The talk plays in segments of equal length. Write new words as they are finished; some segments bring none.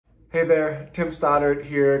Hey there, Tim Stoddard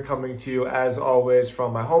here, coming to you as always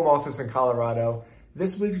from my home office in Colorado.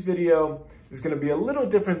 This week's video is going to be a little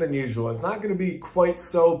different than usual. It's not going to be quite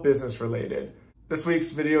so business related. This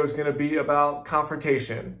week's video is going to be about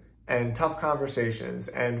confrontation and tough conversations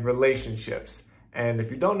and relationships. And if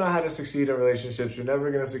you don't know how to succeed in relationships, you're never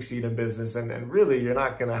going to succeed in business, and really you're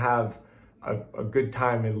not going to have a good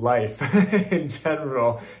time in life in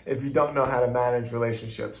general if you don't know how to manage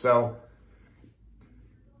relationships. So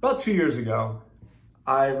about 2 years ago,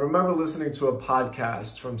 I remember listening to a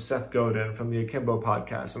podcast from Seth Godin from the Akimbo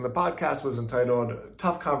podcast, and the podcast was entitled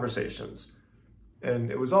Tough Conversations. And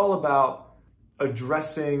it was all about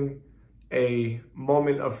addressing a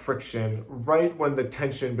moment of friction right when the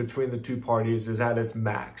tension between the two parties is at its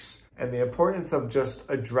max, and the importance of just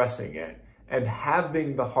addressing it and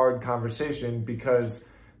having the hard conversation, because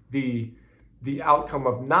the outcome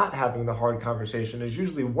of not having the hard conversation is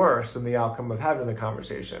usually worse than the outcome of having the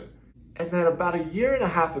conversation. And then about 1.5 years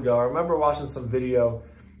ago, I remember watching some video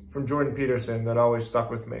from Jordan Peterson that always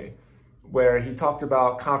stuck with me, where he talked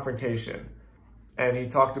about confrontation, and he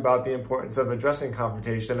talked about the importance of addressing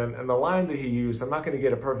confrontation. And the line that he used, I'm not going to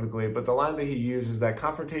get it perfectly, but the line that he used is that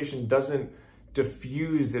confrontation doesn't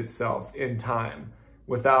diffuse itself in time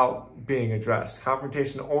without being addressed.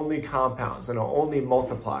 Confrontation only compounds and it only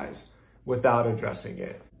multiplies without addressing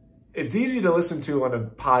it. It's easy to listen to on a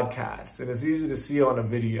podcast, and it's easy to see on a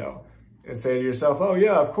video and say to yourself, oh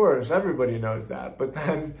yeah, of course, everybody knows that. But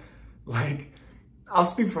then, I'll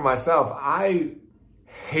speak for myself. I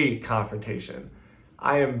hate confrontation.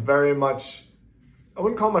 I am very much, I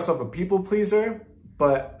wouldn't call myself a people pleaser,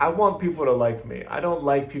 but I want people to like me. I don't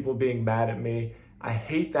like people being mad at me. I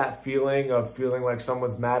hate that feeling of feeling like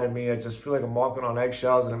someone's mad at me. I just feel like I'm walking on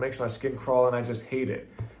eggshells, and it makes my skin crawl, and I just hate it.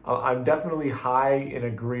 I'm definitely high in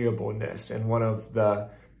agreeableness in one of the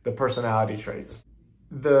personality traits.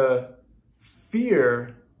 The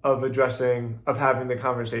fear of having the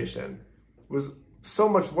conversation was so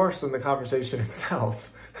much worse than the conversation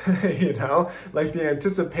itself. You know, like the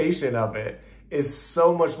anticipation of it is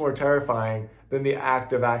so much more terrifying than the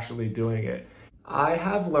act of actually doing it. I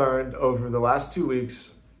have learned over the last 2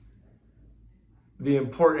 weeks the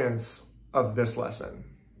importance of this lesson.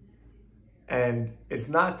 And it's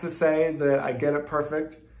not to say that I get it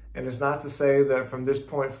perfect, and it's not to say that from this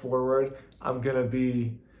point forward, I'm gonna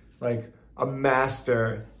be like a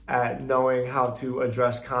master at knowing how to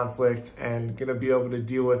address conflict and gonna be able to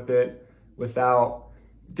deal with it without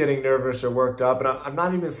getting nervous or worked up. And I'm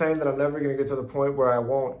not even saying that I'm never gonna get to the point where I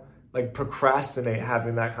won't procrastinate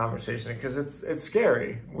having that conversation, because it's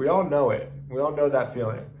scary. We all know it. We all know that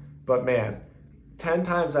feeling. But man, 10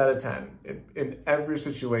 times out of 10, in every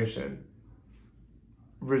situation,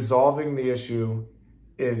 resolving the issue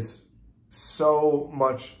is so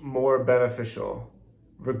much more beneficial,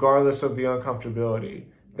 regardless of the uncomfortability,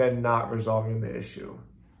 than not resolving the issue.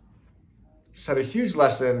 Just had a huge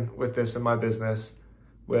lesson with this in my business,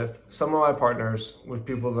 with some of my partners, with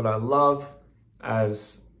people that I love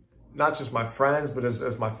as not just my friends, but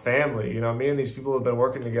as my family. You know, me and these people have been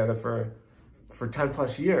working together for 10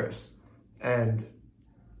 plus years. And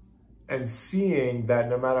seeing that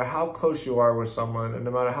no matter how close you are with someone, and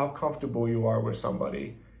no matter how comfortable you are with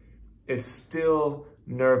somebody, it's still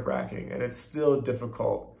nerve-wracking, and it's still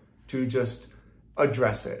difficult to just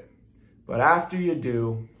address it. But after you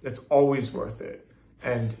do, it's always worth it.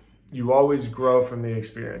 And you always grow from the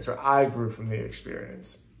experience, or I grew from the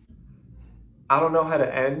experience. I don't know how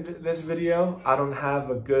to end this video. I don't have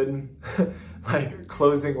a good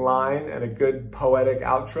closing line and a good poetic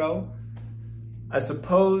outro. I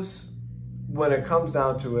suppose when it comes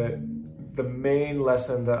down to it, the main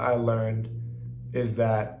lesson that I learned is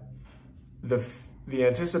that the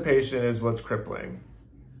anticipation is what's crippling.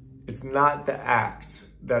 It's not the act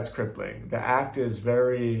that's crippling. The act is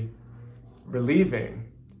very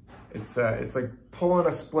relieving. It's like pulling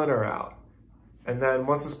a splinter out. And then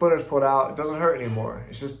once the splinter's pulled out, it doesn't hurt anymore.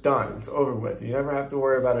 It's just done. It's over with. You never have to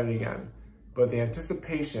worry about it again. But the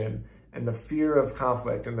anticipation and the fear of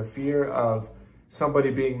conflict and the fear of somebody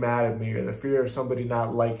being mad at me, or the fear of somebody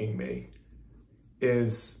not liking me,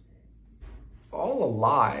 is all a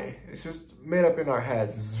lie. It's just made up in our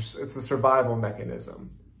heads. It's a survival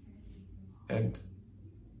mechanism. And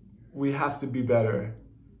we have to be better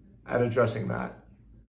at addressing that.